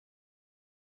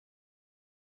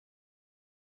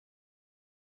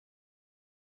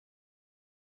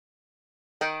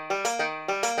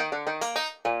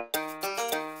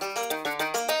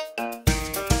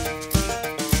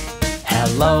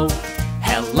Hello,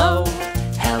 hello,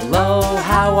 hello,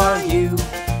 how are you?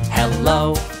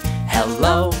 Hello,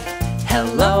 hello,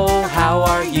 hello, how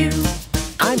are you?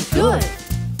 I'm good.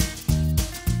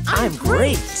 I'm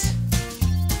great.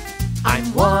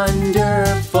 I'm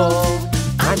wonderful.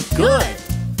 I'm good.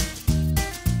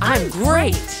 I'm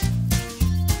great.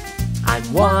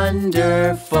 I'm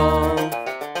wonderful.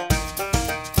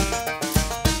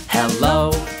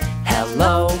 Hello,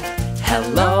 hello,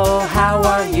 hello, how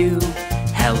are you?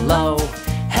 Hello,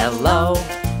 hello,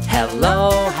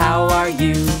 hello, how are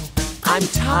you? I'm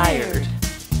tired.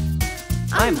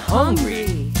 I'm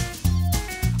hungry.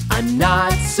 I'm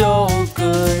not so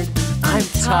good. I'm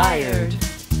tired.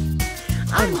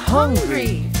 I'm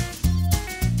hungry.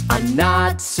 I'm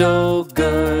not so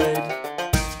good.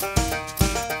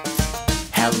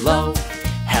 Hello,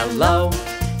 hello,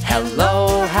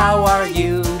 hello, how are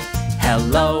you?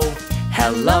 Hello,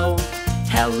 hello,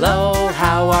 hello,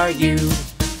 how are you?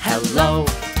 Hello,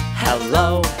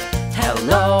 hello,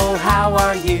 hello, how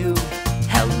are you?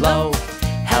 Hello,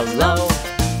 hello,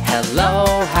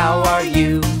 hello, how are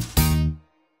you?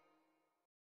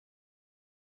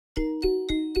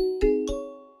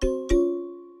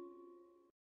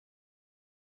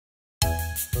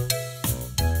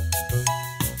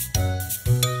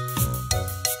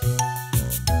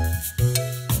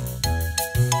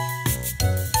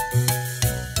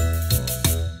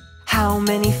 How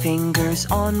many fingers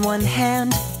on one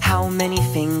hand? How many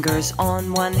fingers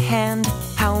on one hand?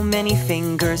 How many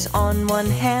fingers on one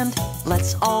hand?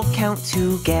 Let's all count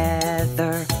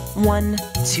together. 1,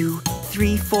 2,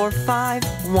 3, 4, 5.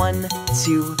 1,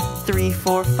 2, 3,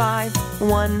 4, 5.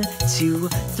 1, 2,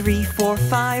 3, 4,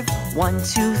 5. 1,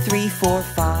 2, 3, 4,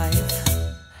 5.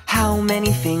 How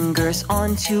many fingers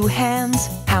on two hands?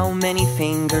 How many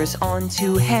fingers on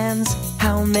two hands?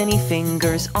 How many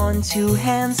fingers on two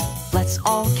hands? Let's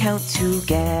all count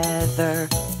together.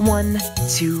 1,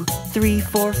 2, 3,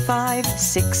 4, 5,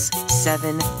 6,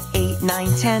 7, 8,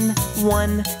 9, 10.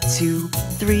 1, 2,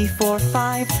 3, 4,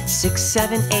 5, 6,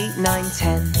 7, 8, 9,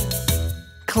 10.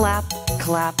 Clap,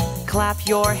 clap, clap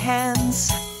your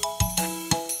hands.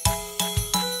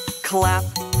 Clap,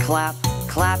 clap,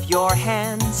 clap your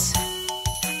hands.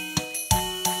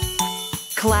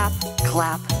 Clap,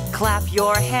 clap, clap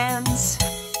your hands.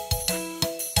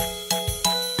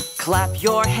 Clap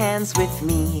your hands with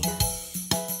me.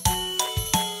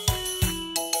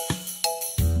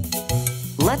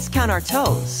 Let's count our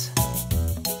toes.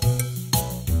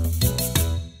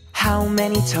 How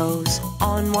many toes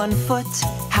on one foot?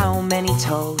 How many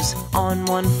toes on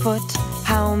one foot?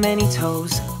 How many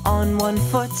toes on one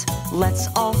foot? Let's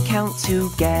all count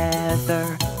together.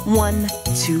 1,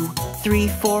 2, 3,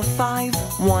 4, 5.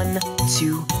 1,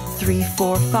 2, 3,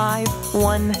 4, 5.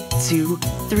 1, 2,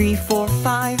 3, 4,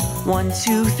 5. 1,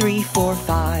 2, 3, 4,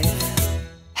 5.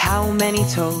 How many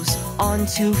toes on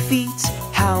 2 feet?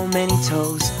 How many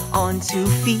toes on 2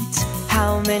 feet?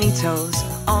 How many toes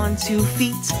on 2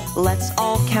 feet? Let's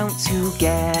all count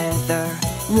together.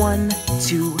 1,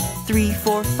 2, 3,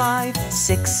 4, 5,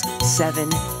 6, 7,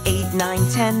 8, 9,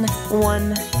 10.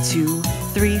 1, 2,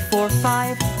 3, 4,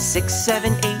 5, 6,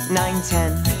 7, 8, 9,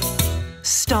 10.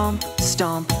 Stomp,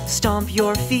 stomp, stomp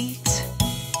your feet.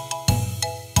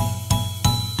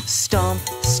 Stomp,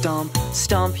 stomp,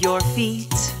 stomp your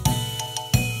feet.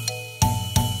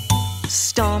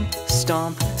 Stomp,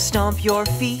 stomp, stomp your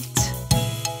feet.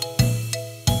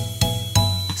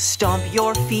 Stomp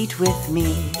your feet with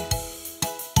me.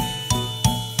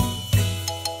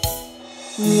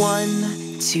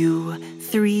 1, 2,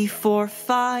 3, 4,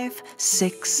 5,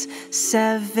 6,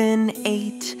 7,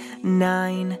 8,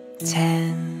 9,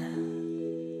 10.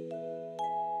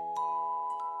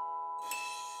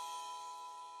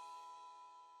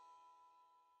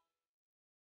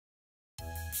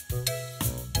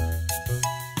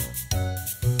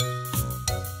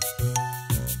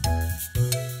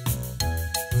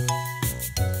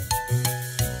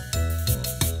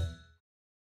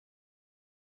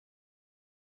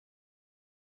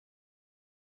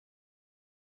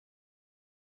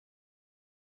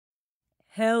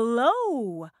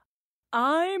 Hello,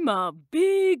 I'm a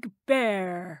big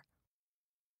bear.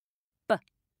 B,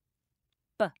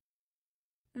 b.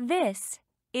 This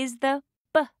is the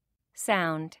B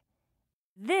sound.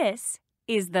 This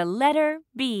is the letter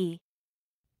B.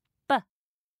 B,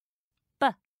 b.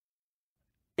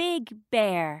 Big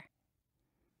bear.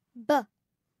 B,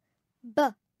 b.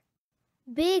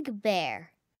 Big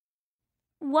bear.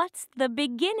 What's the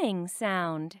beginning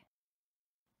sound?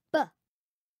 B.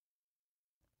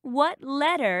 What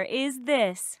letter is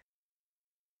this?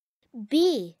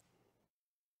 B.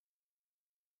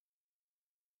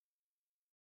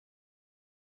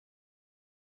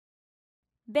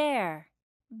 bear,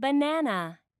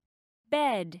 banana,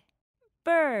 bed,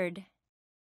 bird.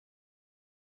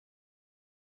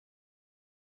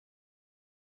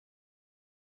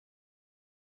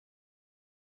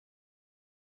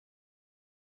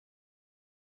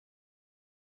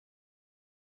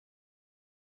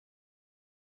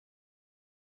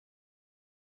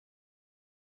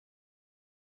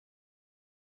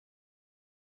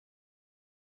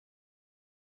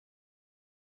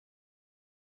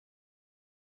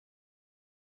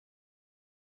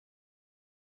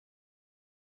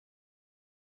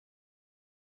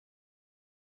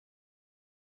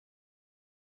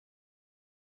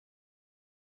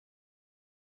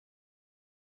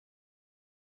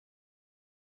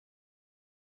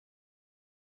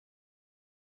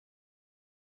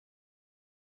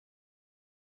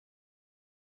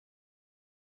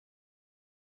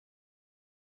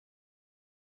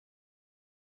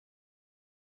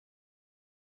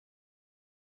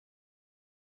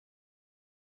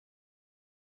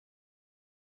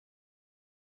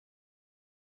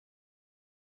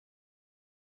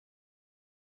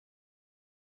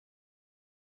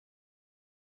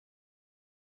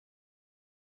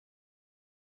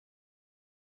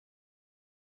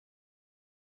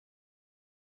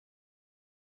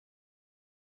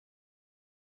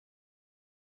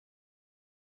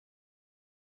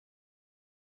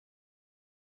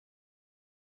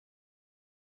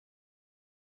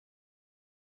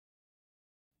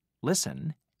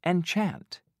 Listen and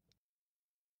chant.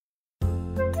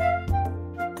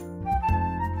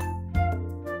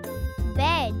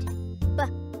 Bed,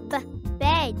 bed. Bed,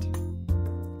 bed.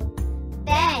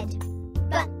 Bear,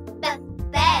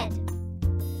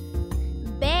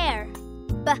 Bear.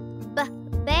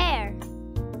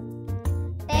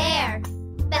 Bear,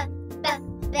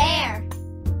 bear.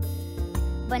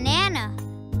 Banana,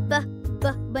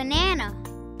 banana.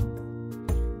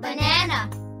 Banana,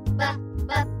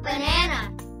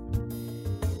 banana.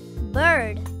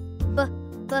 bird,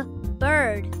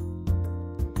 bird.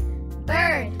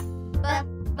 Bird,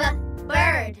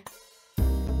 bird.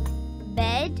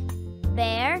 Bed,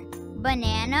 bear,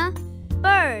 banana,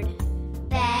 bird.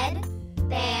 Bed,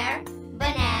 bear,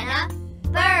 banana,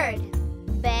 bird.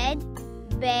 Bed,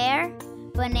 bear,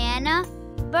 banana,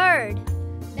 bird.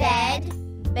 Bed,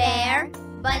 bear,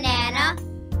 banana,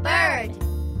 bird.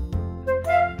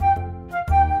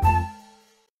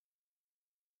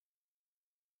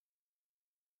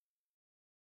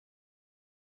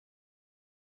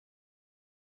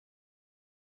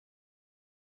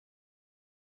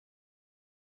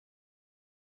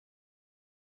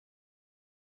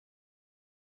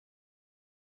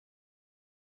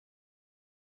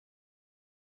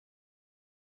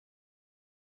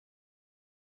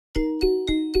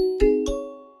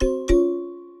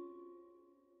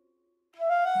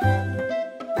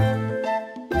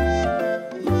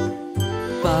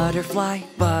 Butterfly,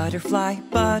 butterfly,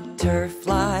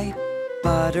 butterfly.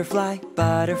 Butterfly,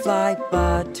 butterfly,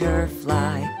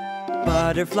 butterfly.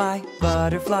 Butterfly,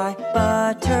 butterfly,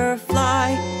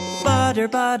 butterfly. Butter,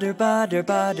 butter, butter,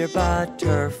 butter,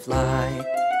 butterfly.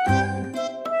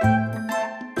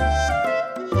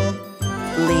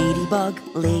 Ladybug,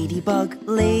 ladybug,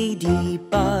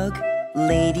 ladybug.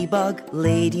 Ladybug,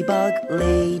 ladybug,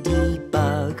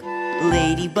 ladybug.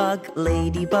 Ladybug,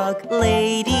 ladybug,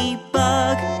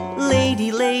 ladybug.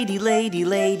 Lady, lady, lady,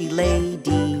 lady,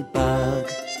 ladybug.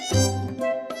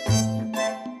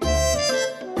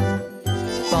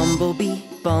 Bumblebee,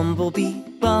 bumblebee,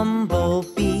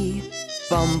 bumblebee.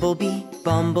 Bumblebee,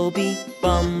 bumblebee,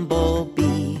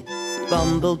 bumblebee.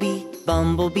 Bumblebee,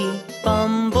 bumblebee,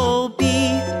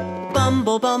 bumblebee.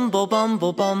 Bumble, bumble,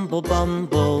 bumble, bumble,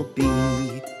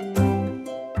 bumblebee.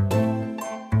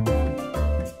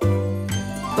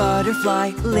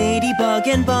 Butterfly, ladybug,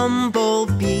 and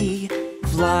bumblebee,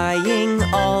 flying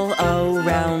all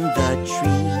around the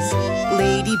trees.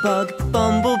 Ladybug,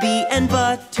 bumblebee, and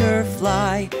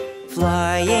butterfly,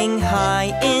 flying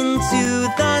high into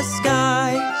the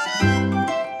sky.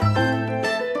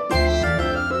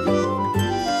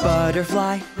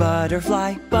 Butterfly,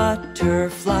 butterfly,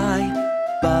 butterfly.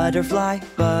 Butterfly,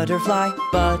 butterfly,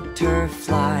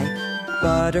 butterfly.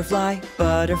 Butterfly,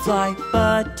 butterfly,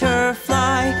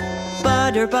 butterfly.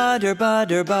 Butter, butter,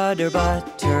 butter, butter,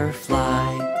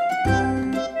 butterfly.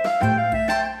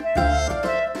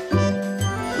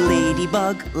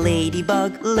 Ladybug,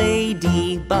 ladybug,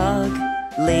 ladybug.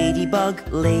 Ladybug,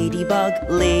 ladybug,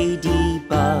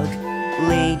 ladybug.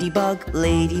 Ladybug,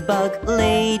 ladybug,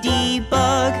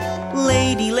 ladybug.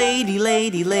 Lady, lady,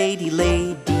 lady, lady,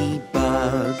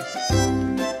 ladybug.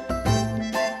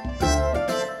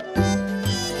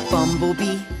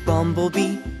 Bumblebee,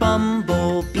 bumblebee,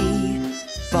 bumblebee.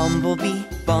 Bumblebee,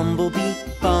 bumblebee,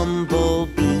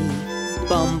 bumblebee.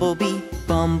 Bumblebee,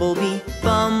 bumblebee,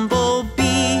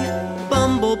 bumblebee.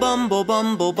 Bumble, bumble,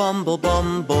 bumble, bumble,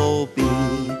 bumblebee.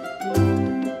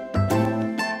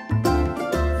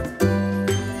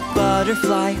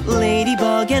 Butterfly,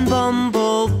 ladybug, and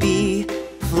bumblebee,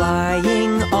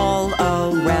 flying all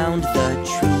around the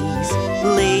trees.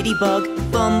 Ladybug,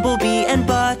 bumblebee, and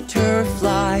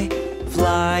butterfly,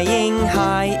 flying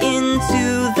high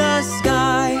into the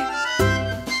sky.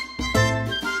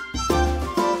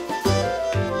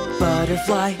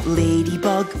 Butterfly,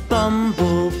 ladybug,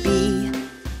 bumblebee.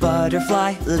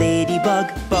 Butterfly,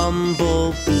 ladybug,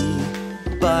 bumblebee.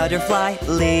 Butterfly,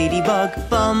 ladybug,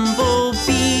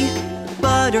 bumblebee.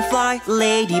 Butterfly,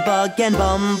 ladybug, and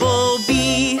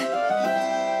bumblebee.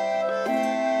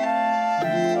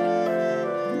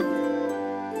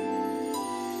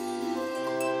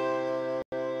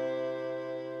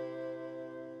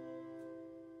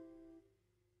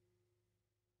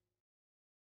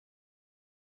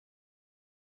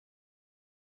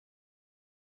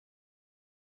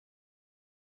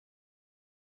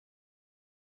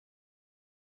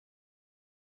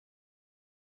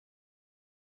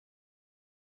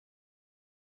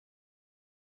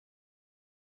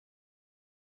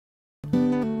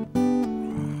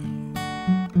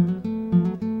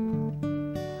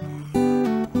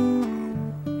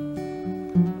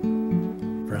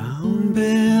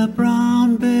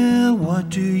 Brown bear, what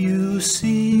do you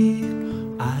see?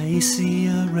 I see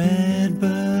a red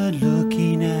bird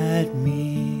looking at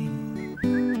me.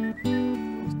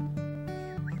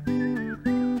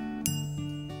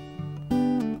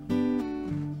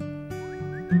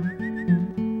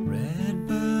 Red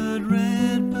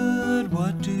bird,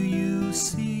 what do you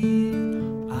see?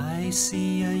 I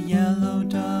see a yellow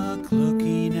duck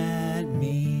looking at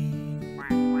me.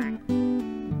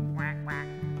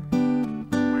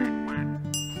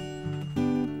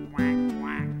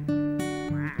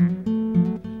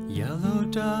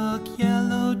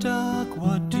 Yellow duck,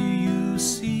 what do you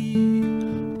see?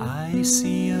 I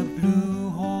see a blue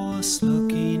horse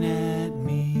looking at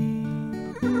me.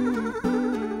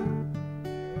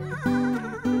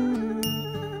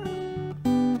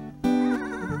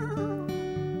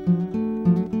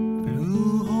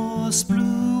 Blue horse,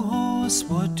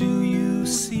 what do you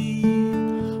see?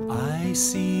 I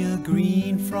see a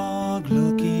green frog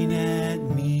looking at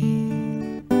me.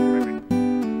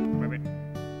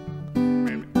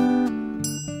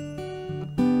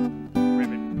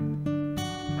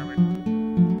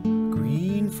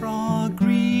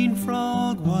 Green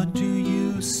frog, what do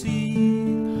you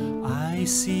see? I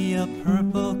see a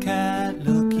purple cat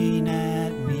looking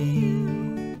at me.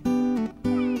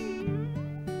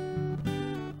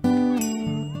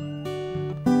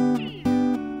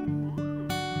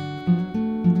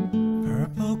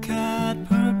 Purple cat,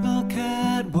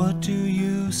 what do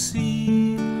you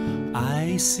see?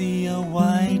 I see a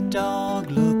white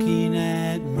dog looking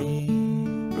at me.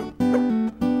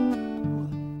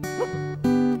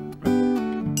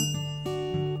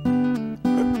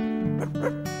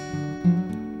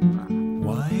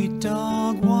 White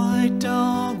dog, what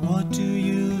do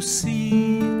you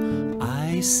see?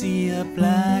 I see a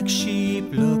black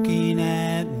sheep looking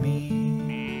at me.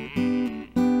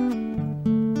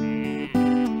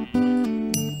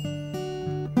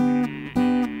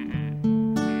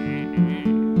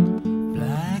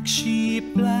 Black sheep,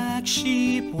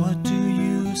 what do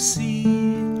you see?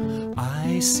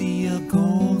 I see a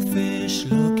goldfish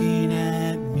looking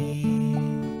at me.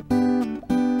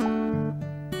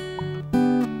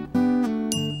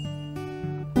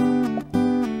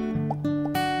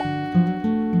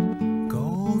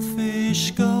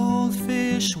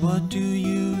 Goldfish, what do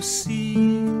you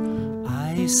see?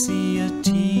 I see a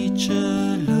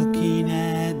teacher looking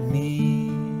at me.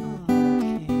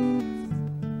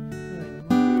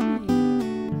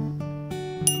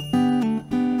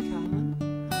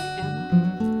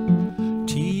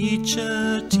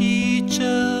 Teacher,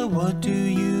 what do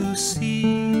you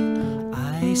see?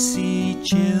 I see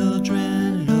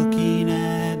children looking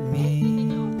at me.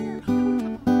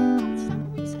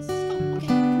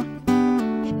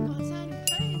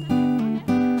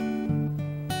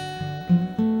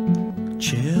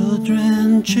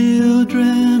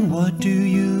 Children, what do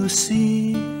you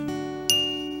see?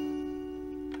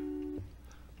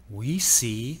 We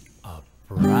see a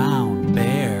brown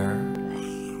bear,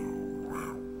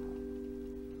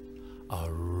 a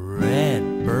red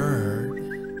bird,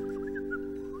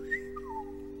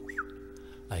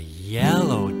 a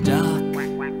yellow duck,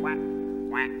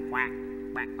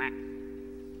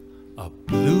 a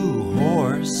blue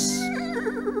horse,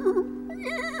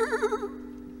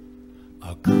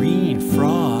 a green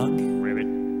frog, Rabbit,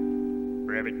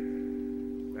 rabbit,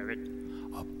 rabbit.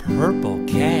 a purple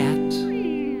cat,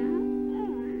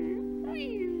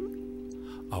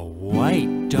 a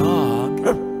white dog,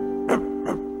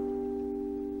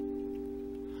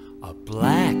 a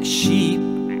black sheep,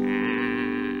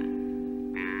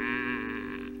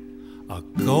 a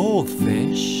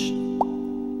goldfish,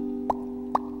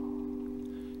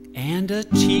 and a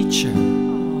teacher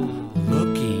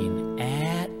looking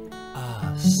at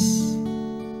us.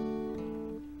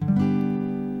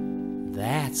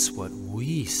 That's what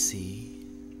we see.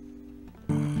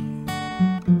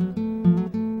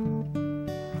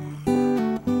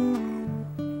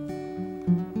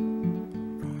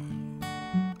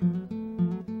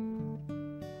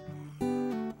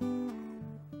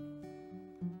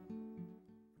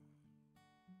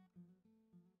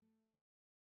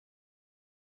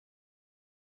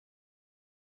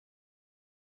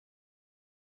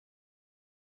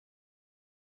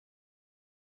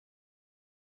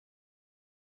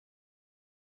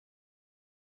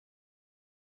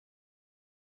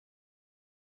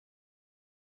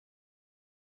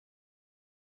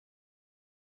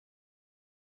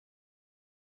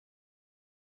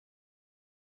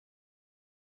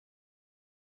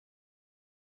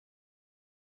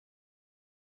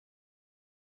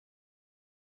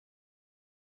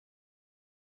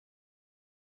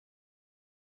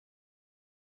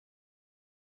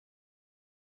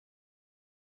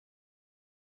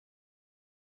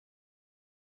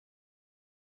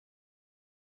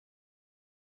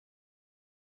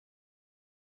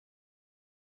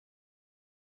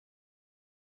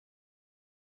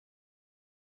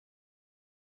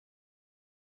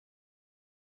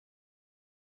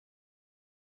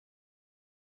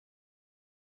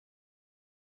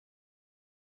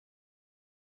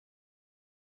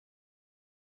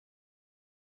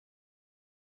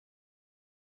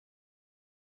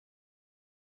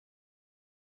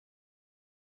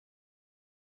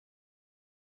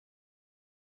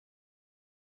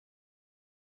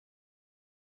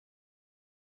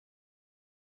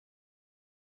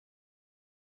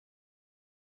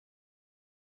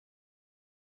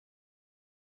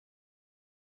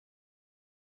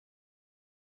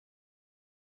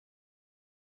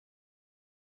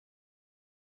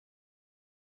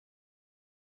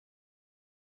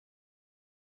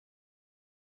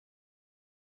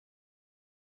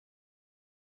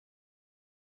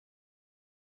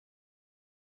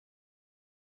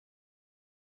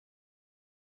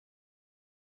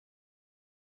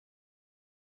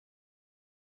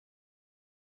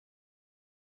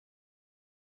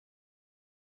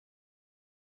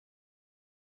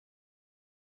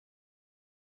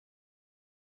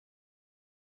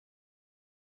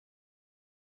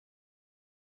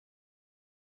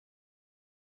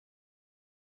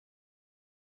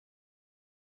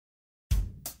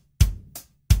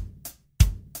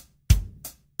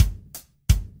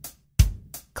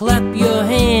 Clap your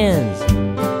hands,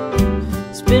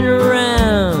 spin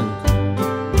around,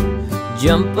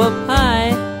 jump up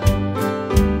high.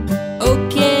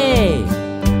 Okay,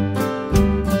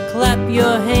 clap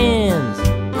your hands,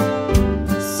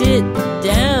 sit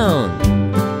down,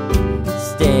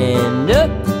 stand up.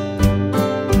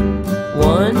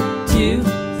 1, 2,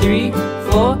 3,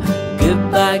 4.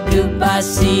 Goodbye, goodbye,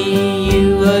 see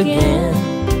you again.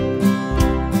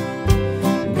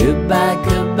 Goodbye,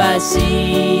 goodbye,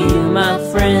 see you, my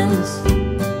friends.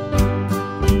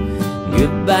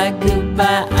 Goodbye,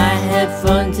 goodbye, I had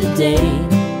fun today.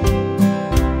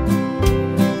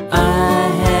 I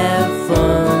had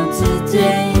fun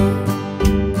today.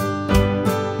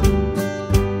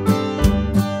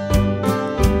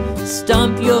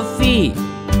 Stomp your feet,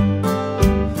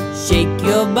 shake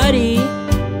your body,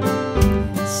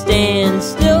 stand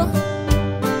still.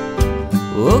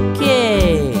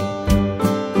 Okay.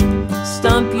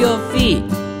 Stomp your feet,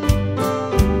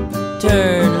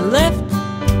 turn left,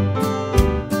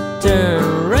 turn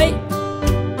right.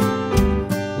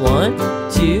 1,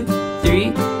 2,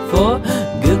 3, 4.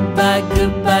 Goodbye,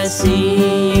 goodbye,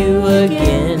 see you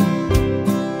again.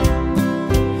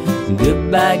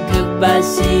 Goodbye, goodbye,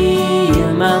 see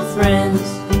you, my friends.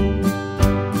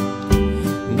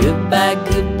 Goodbye,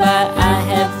 goodbye, I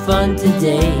had fun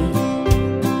today.